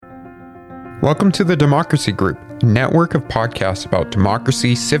Welcome to the Democracy Group, a network of podcasts about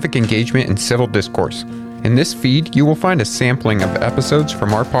democracy, civic engagement, and civil discourse. In this feed, you will find a sampling of episodes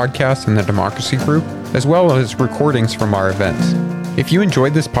from our podcast in the Democracy Group, as well as recordings from our events. If you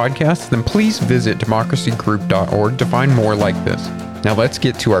enjoyed this podcast, then please visit democracygroup.org to find more like this. Now let's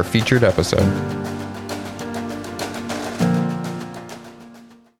get to our featured episode.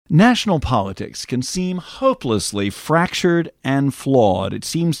 National politics can seem hopelessly fractured and flawed. It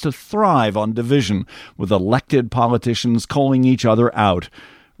seems to thrive on division, with elected politicians calling each other out,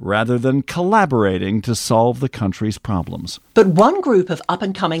 rather than collaborating to solve the country's problems. But one group of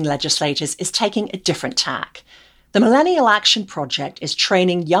up-and-coming legislators is taking a different tack. The Millennial Action Project is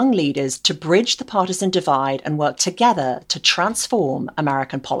training young leaders to bridge the partisan divide and work together to transform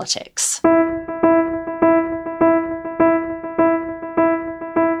American politics.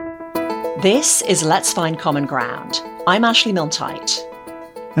 This is Let's Find Common Ground. I'm Ashley Milne-Tyte.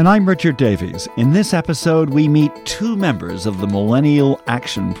 And I'm Richard Davies. In this episode, we meet two members of the Millennial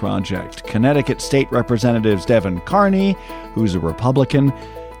Action Project, Connecticut State Representatives Devin Carney, who's a Republican,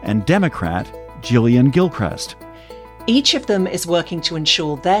 and Democrat Jillian Gilchrest. Each of them is working to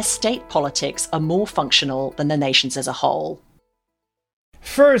ensure their state politics are more functional than the nation's as a whole.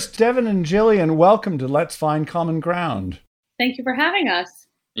 First, Devin and Jillian, welcome to Let's Find Common Ground. Thank you for having us.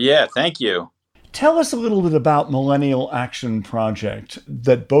 Yeah, thank you. Tell us a little bit about Millennial Action Project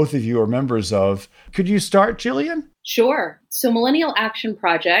that both of you are members of. Could you start, Jillian? Sure. So Millennial Action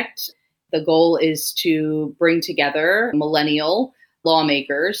Project, the goal is to bring together millennial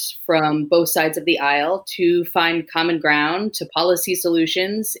lawmakers from both sides of the aisle to find common ground, to policy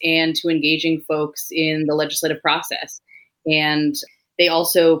solutions, and to engaging folks in the legislative process. And they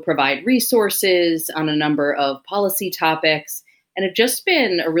also provide resources on a number of policy topics, and have just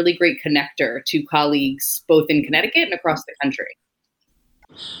been a really great connector to colleagues both in Connecticut and across the country.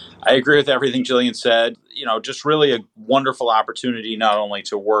 I agree with everything Jillian said. Just really a wonderful opportunity not only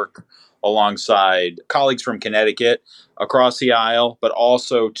to work alongside colleagues from Connecticut across the aisle, but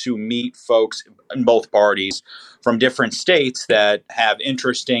also to meet folks in both parties from different states that have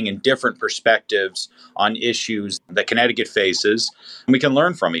interesting and different perspectives on issues that Connecticut faces. And we can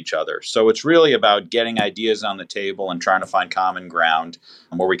learn from each other. So it's really about getting ideas on the table and trying to find common ground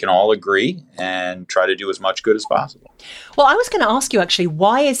where we can all agree and try to do as much good as possible. Well, I was going to ask you actually,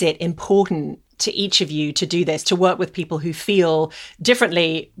 why is it important to each of you to do this, to work with people who feel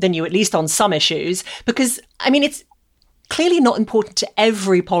differently than you, at least on some issues? Because, it's clearly not important to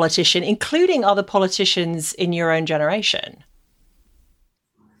every politician, including other politicians in your own generation.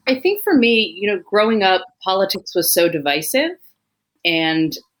 I think for me, growing up, politics was so divisive,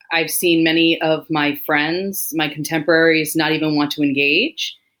 and I've seen many of my friends, my contemporaries, not even want to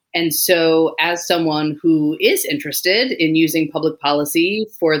engage. And so as someone who is interested in using public policy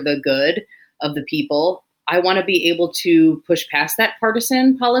for the good of the people, I want to be able to push past that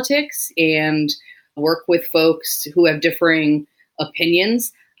partisan politics and work with folks who have differing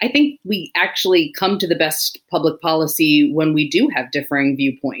opinions. I think we actually come to the best public policy when we do have differing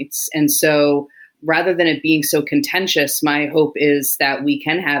viewpoints. And so rather than it being so contentious, my hope is that we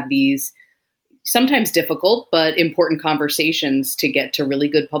can have these sometimes difficult but important conversations to get to really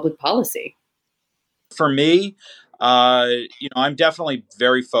good public policy. For me, I'm definitely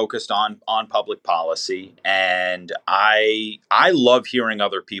very focused on public policy, and I love hearing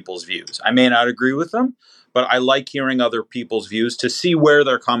other people's views. I may not agree with them, but I like hearing other people's views to see where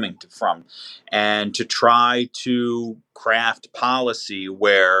they're coming from and to try to craft policy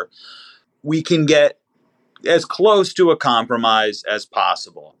where we can get as close to a compromise as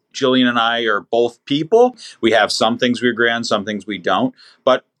possible. Jillian and I are both people. We have some things we agree on, some things we don't,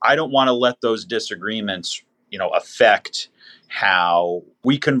 but I don't want to let those disagreements affect how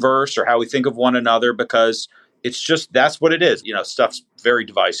we converse or how we think of one another, because it's just, that's what it is. Stuff's very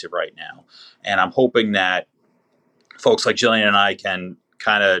divisive right now. And I'm hoping that folks like Jillian and I can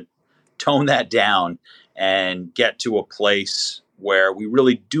kind of tone that down and get to a place where we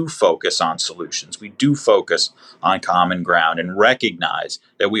really do focus on solutions. We do focus on common ground and recognize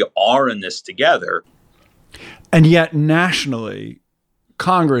that we are in this together. And yet nationally,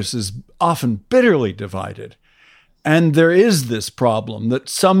 Congress is often bitterly divided. And there is this problem that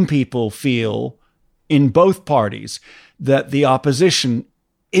some people feel in both parties that the opposition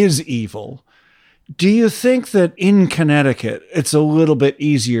is evil. Do you think that in Connecticut, it's a little bit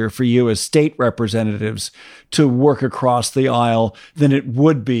easier for you as state representatives to work across the aisle than it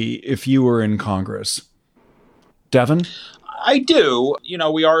would be if you were in Congress? Devin? I do.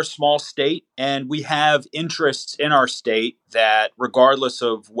 We are a small state and we have interests in our state that, regardless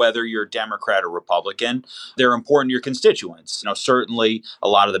of whether you're Democrat or Republican, they're important to your constituents. Certainly a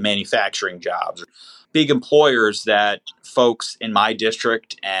lot of the manufacturing jobs, big employers that folks in my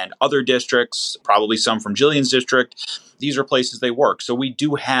district and other districts, probably some from Jillian's district, these are places they work. So we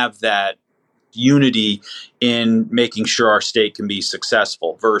do have that unity in making sure our state can be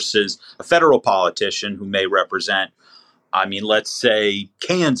successful versus a federal politician who may represent, let's say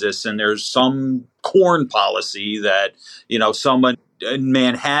Kansas, and there's some corn policy that, someone in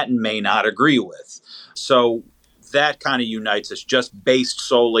Manhattan may not agree with. So that kind of unites us, just based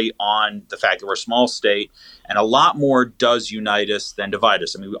solely on the fact that we're a small state, and a lot more does unite us than divide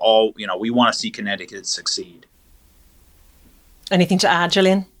us. We want to see Connecticut succeed. Anything to add,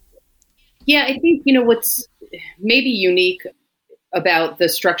 Jillian? Yeah, I think, what's maybe unique about the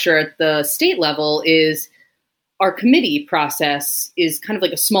structure at the state level is our committee process is kind of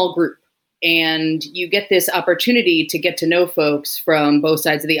like a small group. And you get this opportunity to get to know folks from both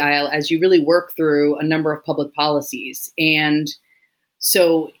sides of the aisle as you really work through a number of public policies. And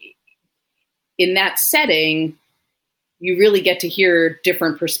so in that setting, you really get to hear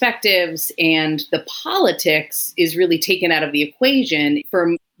different perspectives, and the politics is really taken out of the equation.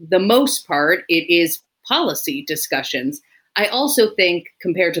 For the most part, it is policy discussions. I also think,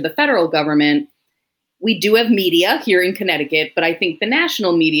 compared to the federal government, we do have media here in Connecticut, but I think the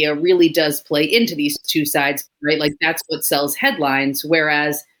national media really does play into these two sides, right? Like that's what sells headlines.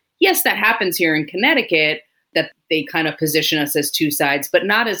 Whereas, yes, that happens here in Connecticut, that they kind of position us as two sides, but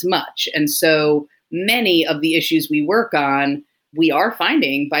not as much. And so many of the issues we work on, we are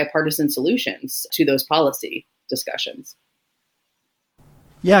finding bipartisan solutions to those policy discussions.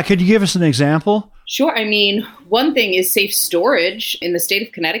 Yeah, could you give us an example? Sure. One thing is safe storage. In the state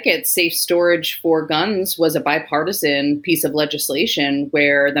of Connecticut, safe storage for guns was a bipartisan piece of legislation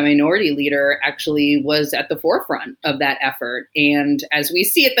where the minority leader actually was at the forefront of that effort. And as we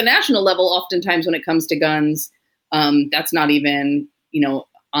see at the national level, oftentimes when it comes to guns, that's not even,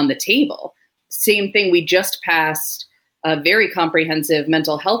 on the table. Same thing, we just passed a very comprehensive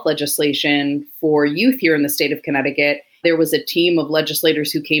mental health legislation for youth here in the state of Connecticut. There was a team of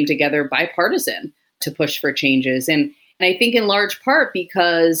legislators who came together bipartisan to push for changes. And I think in large part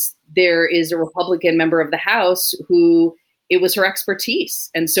because there is a Republican member of the House who it was her expertise.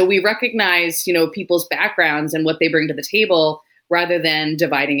 And so we recognize, people's backgrounds and what they bring to the table rather than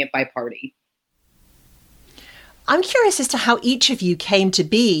dividing it by party. I'm curious as to how each of you came to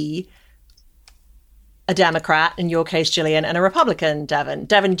be a Democrat, in your case, Jillian, and a Republican, Devin.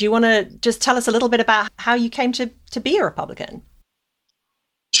 Devin, do you want to just tell us a little bit about how you came to be a Republican?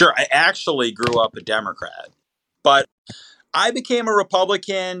 Sure. I actually grew up a Democrat, but I became a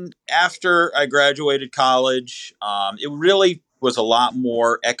Republican after I graduated college. It really was a lot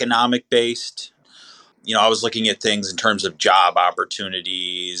more economic based. I was looking at things in terms of job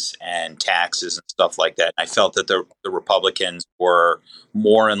opportunities and taxes and stuff like that. I felt that the Republicans were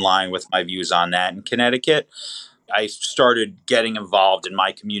more in line with my views on that in Connecticut. I started getting involved in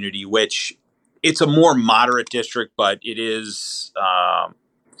my community, which it's a more moderate district, but it is,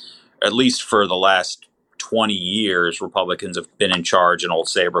 at least for the last 20 years, Republicans have been in charge in Old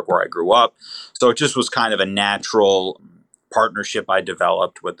Saybrook where I grew up. So it just was kind of a natural partnership I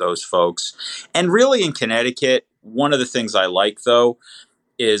developed with those folks. And really in Connecticut, one of the things I like, though,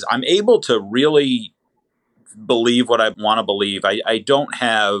 is I'm able to really believe what I want to believe. I don't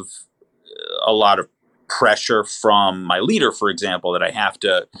have a lot of pressure from my leader, for example, that I have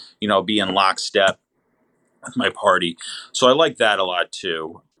to, be in lockstep with my party. So I like that a lot,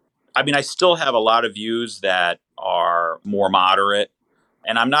 too. I still have a lot of views that are more moderate,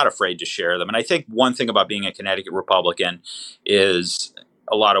 and I'm not afraid to share them. And I think one thing about being a Connecticut Republican is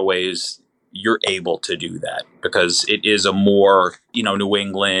a lot of ways you're able to do that because it is a more, New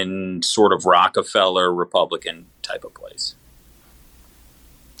England sort of Rockefeller Republican type of place.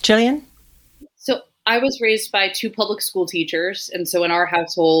 Jillian? So I was raised by two public school teachers. And so in our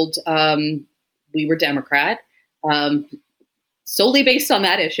household, we were Democrat, solely based on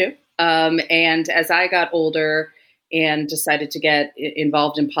that issue. And as I got older and decided to get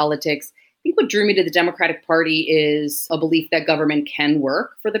involved in politics, I think what drew me to the Democratic Party is a belief that government can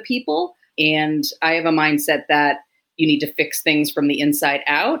work for the people. And I have a mindset that you need to fix things from the inside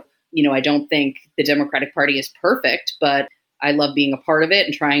out. I don't think the Democratic Party is perfect, but I love being a part of it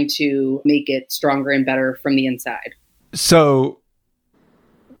and trying to make it stronger and better from the inside. So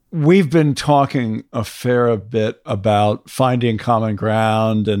we've been talking a fair bit about finding common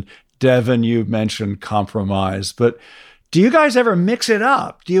ground, and Devin, you mentioned compromise, but Do you guys ever mix it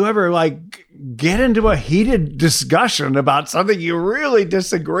up? Do you ever like get into a heated discussion about something you really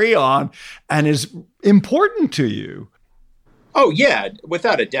disagree on and is important to you? Oh, yeah,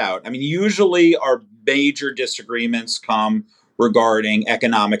 without a doubt. I mean, usually our major disagreements come regarding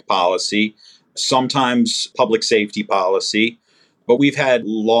economic policy, sometimes public safety policy. But we've had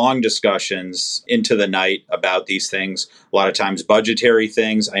long discussions into the night about these things, a lot of times budgetary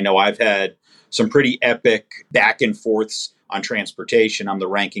things. I know I've had some pretty epic back and forths on transportation. I'm the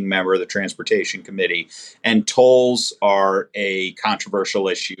ranking member of the Transportation Committee, and tolls are a controversial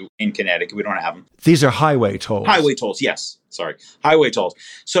issue in Connecticut. We don't have them. These are highway tolls. Highway tolls, yes. Sorry, highway tolls.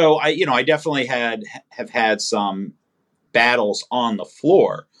 So I definitely have had some battles on the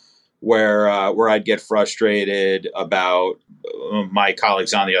floor where I'd get frustrated about my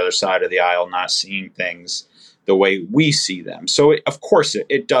colleagues on the other side of the aisle not seeing things the way we see them. So of course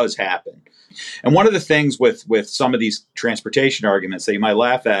it does happen. And one of the things with some of these transportation arguments that you might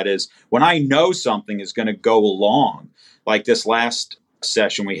laugh at is when I know something is going to go along, like this last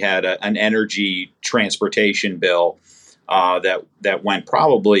session, we had an energy transportation bill that went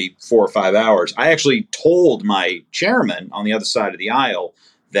probably 4 or 5 hours. I actually told my chairman on the other side of the aisle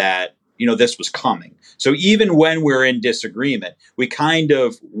that, this was coming. So even when we're in disagreement, we kind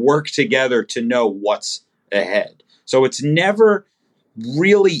of work together to know what's ahead. So it's never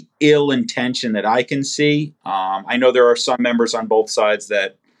really ill intention that I can see. I know there are some members on both sides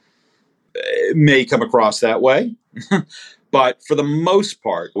that may come across that way. But for the most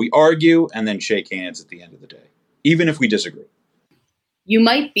part, we argue and then shake hands at the end of the day, even if we disagree. You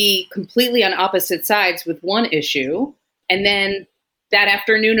might be completely on opposite sides with one issue, and then that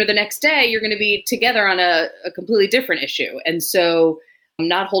afternoon or the next day, you're going to be together on a completely different issue. And so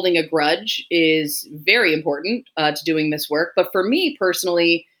not holding a grudge is very important to doing this work. But for me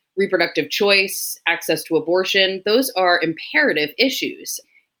personally, reproductive choice, access to abortion, those are imperative issues.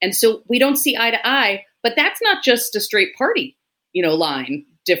 And so we don't see eye to eye, but that's not just a straight party, line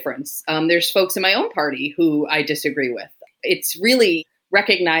difference. There's folks in my own party who I disagree with. It's really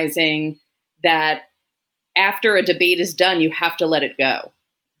recognizing that after a debate is done, you have to let it go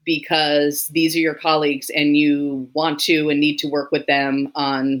because these are your colleagues and you want to and need to work with them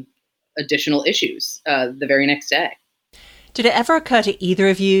on additional issues the very next day. Did it ever occur to either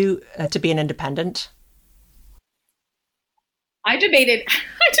of you to be an independent? I debated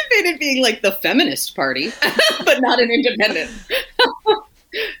being like the feminist party, but not an independent.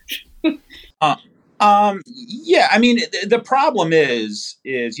 Yeah, I mean, the problem is,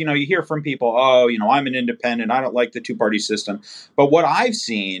 you hear from people, I'm an independent. I don't like the two-party system. But what I've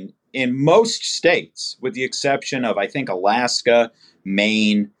seen in most states, with the exception of, I think, Alaska,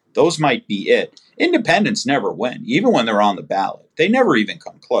 Maine, those might be it. Independents never win, even when they're on the ballot. They never even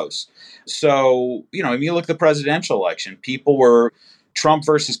come close. So, if you look at the presidential election, Trump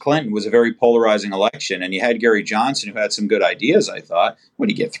versus Clinton was a very polarizing election. And you had Gary Johnson, who had some good ideas, I thought. Would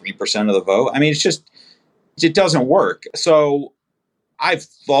he get 3% of the vote? I mean, it doesn't work. So I've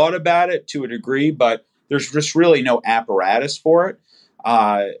thought about it to a degree, but there's just really no apparatus for it.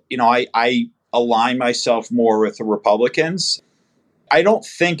 I align myself more with the Republicans. I don't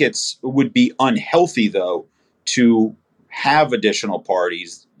think it would be unhealthy, though, to have additional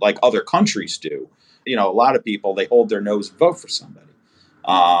parties like other countries do. A lot of people, they hold their nose and vote for somebody.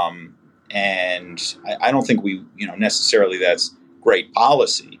 And I don't think we, necessarily that's great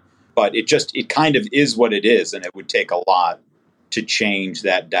policy, but it kind of is what it is. And it would take a lot to change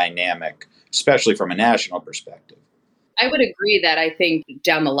that dynamic, especially from a national perspective. I would agree that I think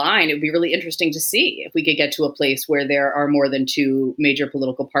down the line, it would be really interesting to see if we could get to a place where there are more than two major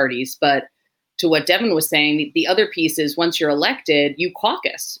political parties. But to what Devin was saying, the other piece is once you're elected, you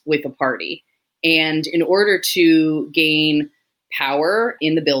caucus with a party. And in order to gain power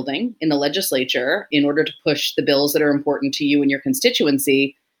in the building, in the legislature, in order to push the bills that are important to you and your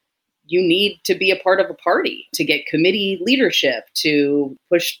constituency, you need to be a part of a party to get committee leadership, to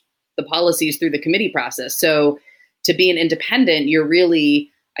push the policies through the committee process. So to be an independent, you're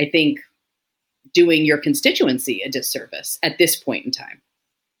really, I think, doing your constituency a disservice at this point in time.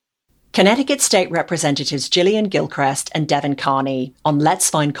 Connecticut State Representatives Jillian Gilchrest and Devin Carney on Let's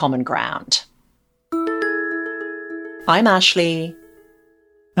Find Common Ground. I'm Ashley.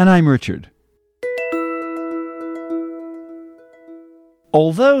 And I'm Richard.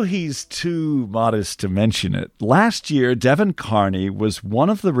 Although he's too modest to mention it, last year, Devin Carney was one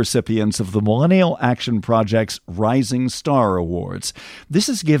of the recipients of the Millennial Action Project's Rising Star Awards. This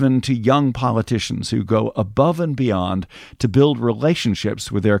is given to young politicians who go above and beyond to build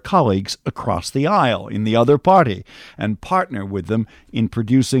relationships with their colleagues across the aisle in the other party and partner with them in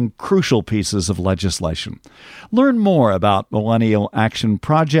producing crucial pieces of legislation. Learn more about Millennial Action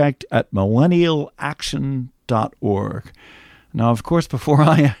Project at millennialaction.org. Now, of course, before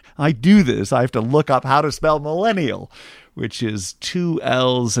I do this, I have to look up how to spell millennial, which is 2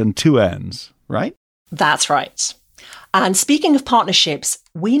 L's and 2 N's, right? That's right. And speaking of partnerships,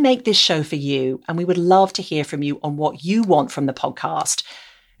 we make this show for you, and we would love to hear from you on what you want from the podcast.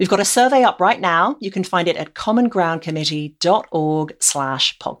 We've got a survey up right now. You can find it at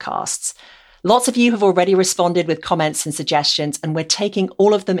commongroundcommittee.org/podcasts. Lots of you have already responded with comments and suggestions, and we're taking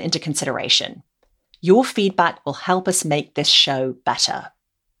all of them into consideration. Your feedback will help us make this show better.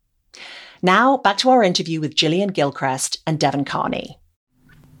 Now, back to our interview with Jillian Gilchrest and Devin Carney.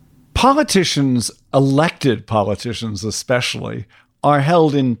 Politicians, elected politicians especially, are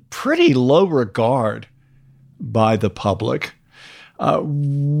held in pretty low regard by the public.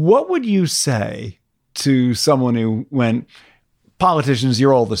 What would you say to someone who went, politicians,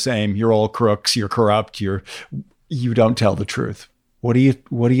 you're all the same, you're all crooks, you're corrupt, you don't tell the truth? What do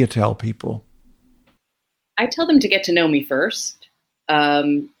you tell people? I tell them to get to know me first,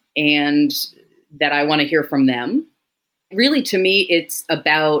 and that I want to hear from them. Really, to me, it's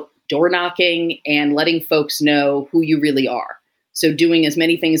about door knocking and letting folks know who you really are. So doing as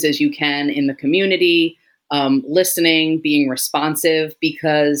many things as you can in the community, listening, being responsive,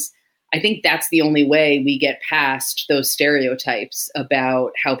 because I think that's the only way we get past those stereotypes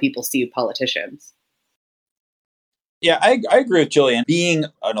about how people see politicians. Yeah, I agree with Jillian. Being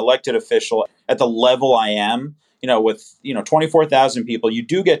an elected official at the level I am, with 24,000 people, you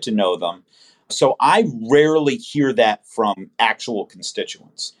do get to know them. So I rarely hear that from actual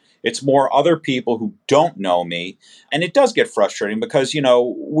constituents. It's more other people who don't know me. And it does get frustrating because,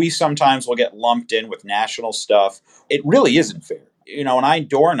 we sometimes will get lumped in with national stuff. It really isn't fair. When I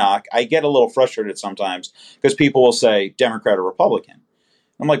door knock, I get a little frustrated sometimes because people will say Democrat or Republican.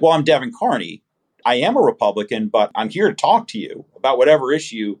 I'm like, well, I'm Devin Carney. I am a Republican, but I'm here to talk to you about whatever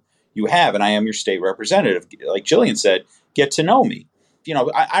issue you have, and I am your state representative. Like Jillian said, get to know me.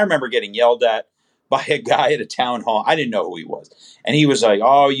 I remember getting yelled at by a guy at a town hall. I didn't know who he was. And he was like,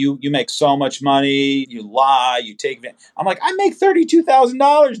 oh, you make so much money, you lie, you take it. I'm like, I make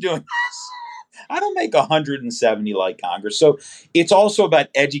 $32,000 doing this. I don't make 170 like Congress. So it's also about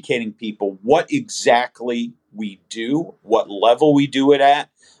educating people what exactly we do, what level we do it at.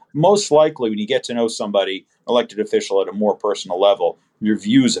 Most likely, when you get to know somebody, elected official at a more personal level, your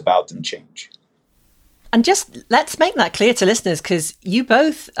views about them change. And just let's make that clear to listeners, because you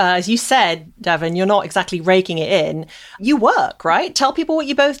both, as you said, Devin, you're not exactly raking it in. You work, right? Tell people what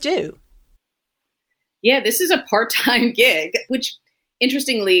you both do. Yeah, this is a part-time gig, which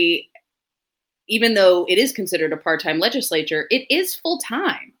interestingly, even though it is considered a part-time legislature, it is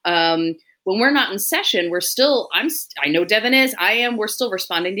full-time. When we're not in session, I know Devin is, I am, we're still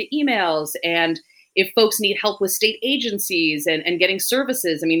responding to emails. And if folks need help with state agencies and getting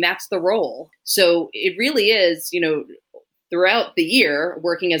services, that's the role. So it really is, throughout the year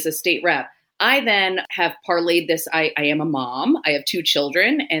working as a state rep. I then have parlayed this. I am a mom. I have 2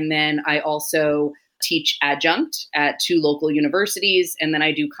 children. And then I also teach adjunct at 2 local universities. And then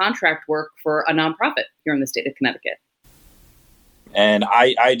I do contract work for a nonprofit here in the state of Connecticut. And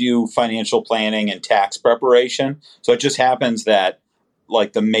I do financial planning and tax preparation. So it just happens that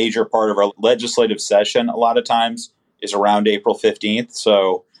the major part of our legislative session a lot of times is around April 15th.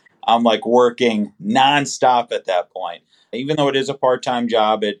 So I'm working nonstop at that point. Even though it is a part-time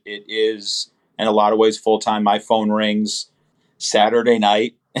job, it is in a lot of ways full-time. My phone rings Saturday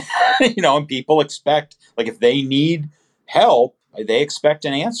night, and people expect, if they need help, they expect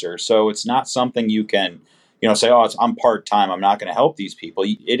an answer. So it's not something you can say, I'm part-time, I'm not going to help these people.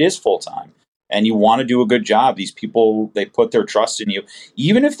 It is full-time. And you want to do a good job. These people, they put their trust in you.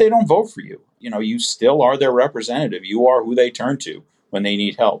 Even if they don't vote for you, you still are their representative. You are who they turn to when they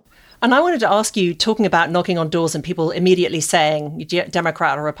need help. And I wanted to ask you, talking about knocking on doors and people immediately saying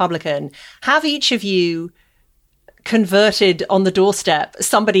Democrat or Republican, have each of you converted on the doorstep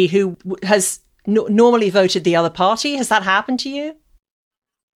somebody who has normally voted the other party? Has that happened to you?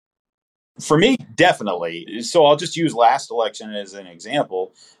 For me, definitely. So I'll just use last election as an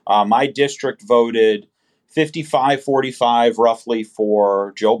example. My district voted 55-45 roughly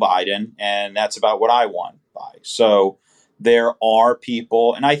for Joe Biden, and that's about what I won by. So there are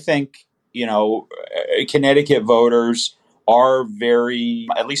people, and I think, Connecticut voters are very,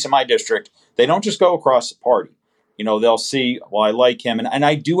 at least in my district, they don't just go across the party. They'll see, well, I like him. And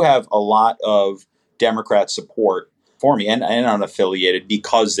I do have a lot of Democrat support for me and unaffiliated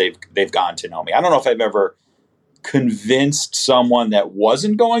because they've gotten to know me. I don't know if I've ever convinced someone that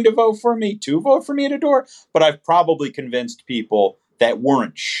wasn't going to vote for me to vote for me at a door, but I've probably convinced people that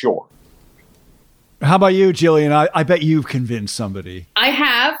weren't sure. How about you, Jillian? I bet you've convinced somebody. I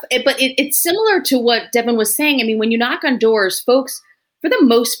have, but it's similar to what Devin was saying. I mean, when you knock on doors, folks, for the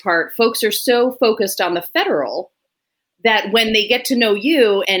most part, folks are so focused on the federal that when they get to know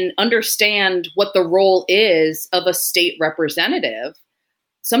you and understand what the role is of a state representative,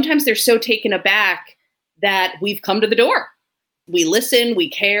 sometimes they're so taken aback that we've come to the door. We listen, we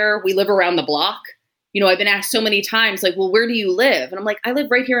care, we live around the block. I've been asked so many times, like, well, where do you live? And I'm like, I live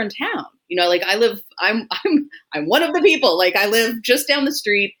right here in town. I'm one of the people, like I live just down the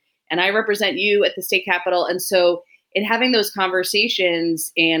street and I represent you at the state capitol. And so in having those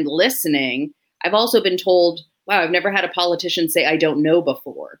conversations and listening, I've also been told, wow, I've never had a politician say, I don't know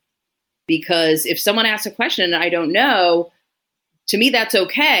before. Because if someone asks a question and I don't know, to me, that's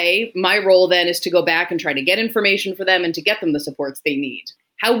okay. My role then is to go back and try to get information for them and to get them the supports they need.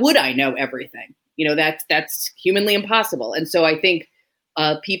 How would I know everything? That's humanly impossible. And so I think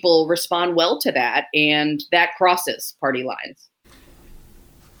people respond well to that, and that crosses party lines.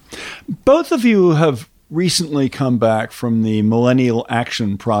 Both of you have recently come back from the Millennial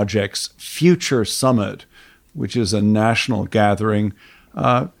Action Project's Future Summit, which is a national gathering.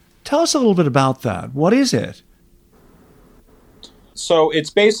 Tell us a little bit about that. What is it? So it's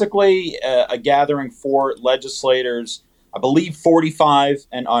basically a gathering for legislators, I believe 45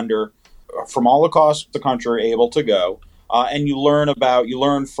 and under, from all across the country are able to go. And you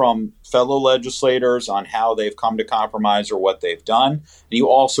learn from fellow legislators on how they've come to compromise or what they've done. And you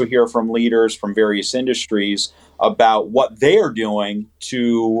also hear from leaders from various industries about what they are doing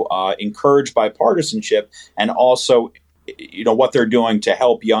to encourage bipartisanship and also, what they're doing to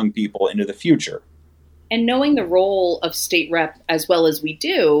help young people into the future. And knowing the role of state rep as well as we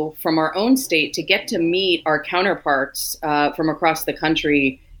do from our own state to get to meet our counterparts from across the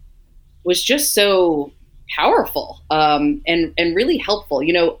country was just so powerful and really helpful.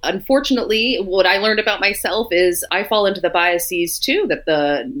 Unfortunately, what I learned about myself is I fall into the biases too that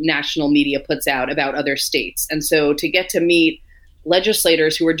the national media puts out about other states. And so to get to meet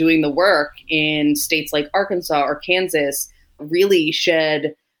legislators who are doing the work in states like Arkansas or Kansas really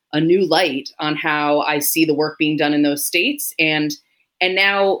shed a new light on how I see the work being done in those states. And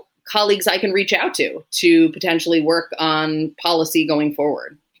now colleagues I can reach out to potentially work on policy going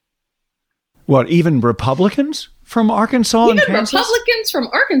forward. What, even Republicans from Arkansas and Kansas? Even Republicans from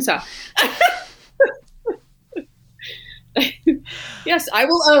Arkansas. Yes, I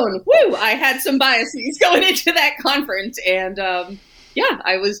will own. Woo! I had some biases going into that conference. And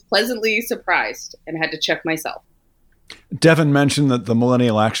I was pleasantly surprised and had to check myself. Devin mentioned that the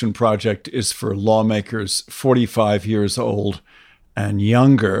Millennial Action Project is for lawmakers 45 years old and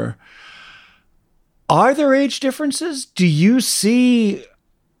younger. Are there age differences? Do you see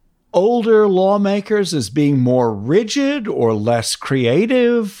older lawmakers as being more rigid or less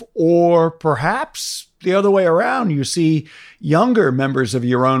creative, or perhaps the other way around? You see younger members of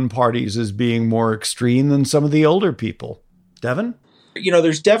your own parties as being more extreme than some of the older people. Devin?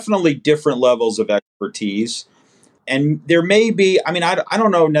 There's definitely different levels of expertise. And there may be, I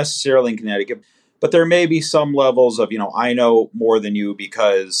don't know necessarily in Connecticut, but there may be some levels of, I know more than you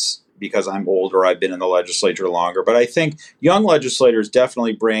because I'm older, I've been in the legislature longer. But I think young legislators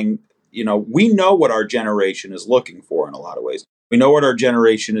definitely bring, we know what our generation is looking for in a lot of ways. We know what our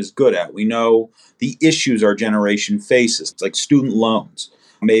generation is good at. We know the issues our generation faces, like student loans,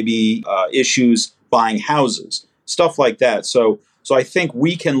 maybe issues buying houses, stuff like that. So I think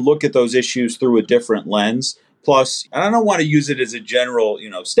we can look at those issues through a different lens. Plus, and I don't want to use it as a general,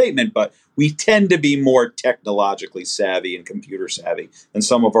 statement, but we tend to be more technologically savvy and computer savvy than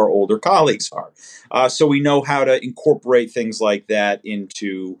some of our older colleagues are. So we know how to incorporate things like that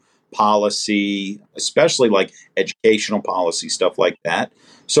into policy, especially like educational policy, stuff like that.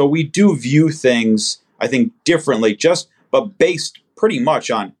 So we do view things, I think, differently, but based pretty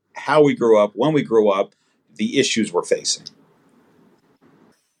much on how we grew up, when we grew up, the issues we're facing.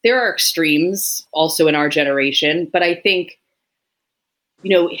 There are extremes also in our generation, but I think,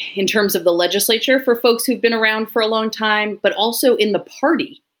 in terms of the legislature for folks who've been around for a long time, but also in the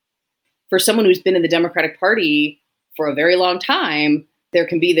party, for someone who's been in the Democratic Party for a very long time, there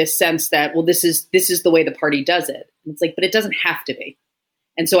can be this sense that, well, this is the way the party does it. And it's like, but it doesn't have to be.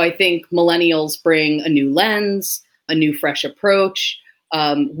 And so I think millennials bring a new lens, a new fresh approach,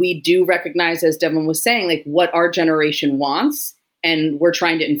 We do recognize, as Devin was saying, like what our generation wants. And we're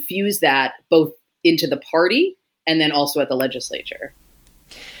trying to infuse that both into the party and then also at the legislature.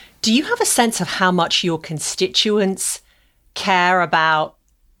 Do you have a sense of how much your constituents care about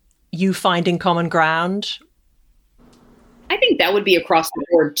you finding common ground? I think that would be across the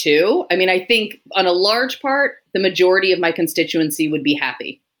board too. I mean, I think on a large part, the majority of my constituency would be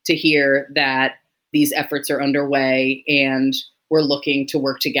happy to hear that these efforts are underway and we're looking to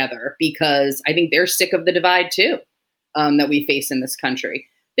work together, because I think they're sick of the divide too, that we face in this country.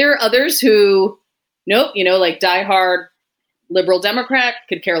 There are others who, nope, like diehard liberal Democrat,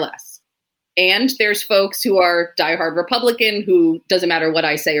 could care less. And there's folks who are diehard Republican who doesn't matter what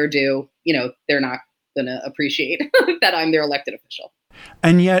I say or do, they're not going to appreciate that I'm their elected official.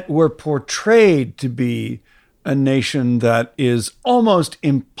 And yet we're portrayed to be a nation that is almost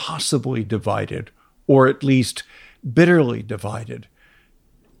impossibly divided, or at least bitterly divided.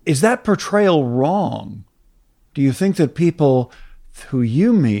 Is that portrayal wrong? Do you think that people who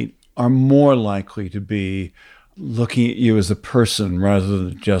you meet are more likely to be looking at you as a person rather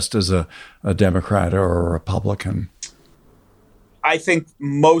than just as a Democrat or a Republican? I think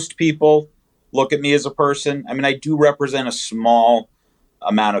most people look at me as a person. I mean, I do represent a small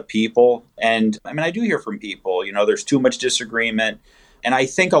amount of people. And I mean, I do hear from people, there's too much disagreement. And I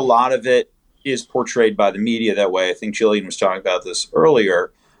think a lot of it is portrayed by the media that way. I think Jillian was talking about this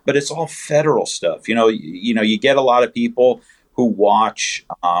earlier, but it's all federal stuff. You get a lot of people who watch,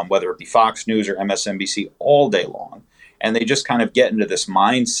 whether it be Fox News or MSNBC, all day long. And they just kind of get into this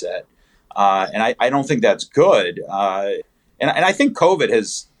mindset. And I don't think that's good. And I think COVID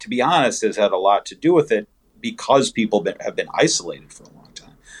has, to be honest, has had a lot to do with it, because people have been isolated for a long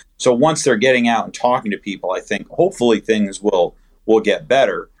time. So once they're getting out and talking to people, I think hopefully things will get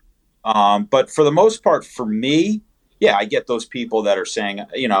better. But for the most part, for me, yeah, I get those people that are saying,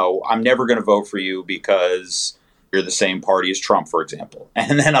 I'm never going to vote for you because you're the same party as Trump, for example.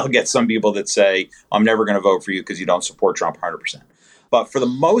 And then I'll get some people that say, I'm never going to vote for you because you don't support Trump 100%. But for the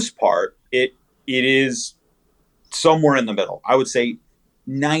most part, it is somewhere in the middle. I would say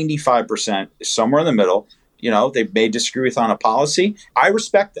 95% is somewhere in the middle. They may disagree with on a policy. I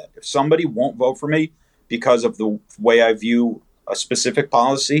respect that. If somebody won't vote for me because of the way I view a specific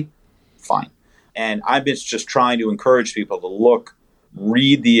policy, fine. And I've been just trying to encourage people to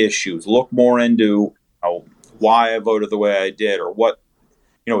read the issues, look more into why I voted the way I did, or what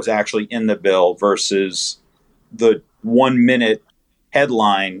was actually in the bill versus the 1 minute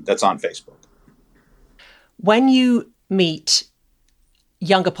headline that's on Facebook. When you meet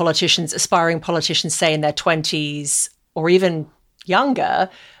younger politicians, aspiring politicians, say in their 20s or even younger,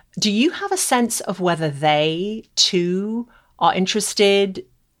 do you have a sense of whether they too are interested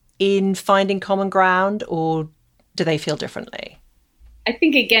in finding common ground, or do they feel differently? I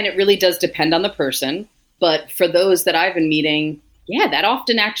think, again, it really does depend on the person. But for those that I've been meeting, yeah, that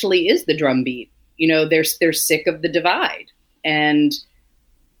often actually is the drumbeat. They're sick of the divide and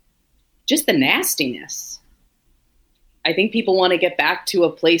just the nastiness. I think people want to get back to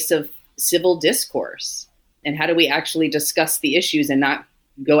a place of civil discourse. And how do we actually discuss the issues and not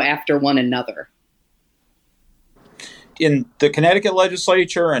go after one another? In the Connecticut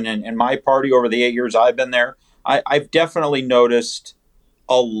legislature and in my party over the 8 years I've been there, I've definitely noticed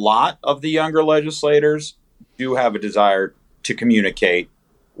a lot of the younger legislators do have a desire to communicate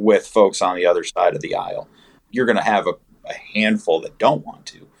with folks on the other side of the aisle. You're going to have a handful that don't want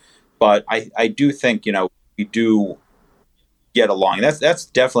to. But I do think, we do get along. That's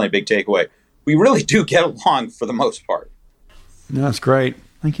definitely a big takeaway. We really do get along for the most part. That's great.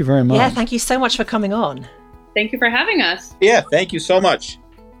 Thank you very much. Yeah, thank you so much for coming on. Thank you for having us. Yeah, thank you so much.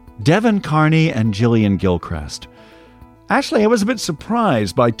 Devin Carney and Jillian Gilchrest. Actually, I was a bit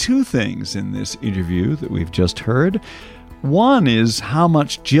surprised by two things in this interview that we've just heard. One is how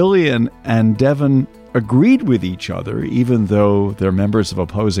much Jillian and Devin agreed with each other, even though they're members of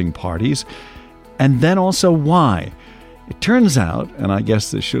opposing parties, and then also why. It turns out, and I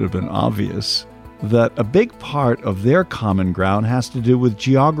guess this should have been obvious, that a big part of their common ground has to do with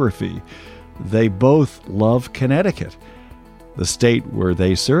geography. They both love Connecticut, the state where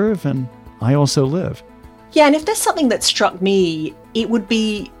they serve, and I also live. Yeah, and if there's something that struck me, it would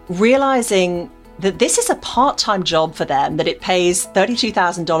be realizing that this is a part-time job for them, that it pays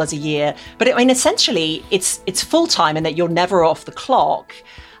 $32,000 a year. But essentially, it's full-time and that you're never off the clock.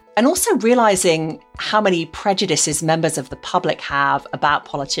 And also realizing how many prejudices members of the public have about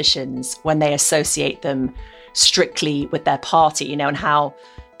politicians when they associate them strictly with their party, and how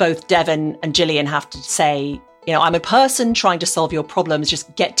both Devin and Jillian have to say, I'm a person trying to solve your problems.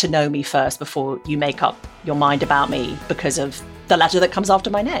 Just get to know me first before you make up your mind about me because of the letter that comes after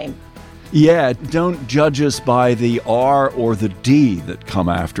my name. Yeah, don't judge us by the R or the D that come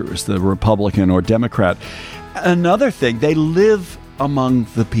after us, the Republican or Democrat. Another thing, they live among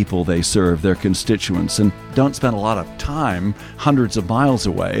the people they serve, their constituents, and don't spend a lot of time hundreds of miles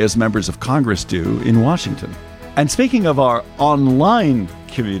away as members of Congress do in Washington. And speaking of our online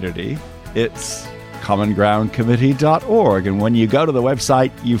community, it's commongroundcommittee.org. And when you go to the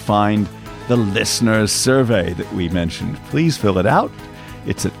website, you find the listeners survey that we mentioned. Please fill it out.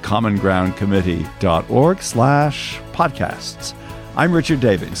 It's at commongroundcommittee.org/podcasts. I'm Richard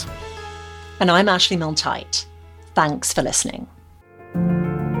Davies. And I'm Ashley Milne-Tyte. Thanks for listening.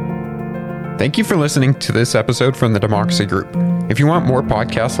 Thank you for listening to this episode from the Democracy Group. If you want more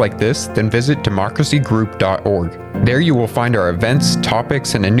podcasts like this, then visit democracygroup.org. There you will find our events,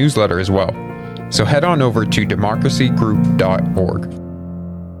 topics, and a newsletter as well. So head on over to democracygroup.org.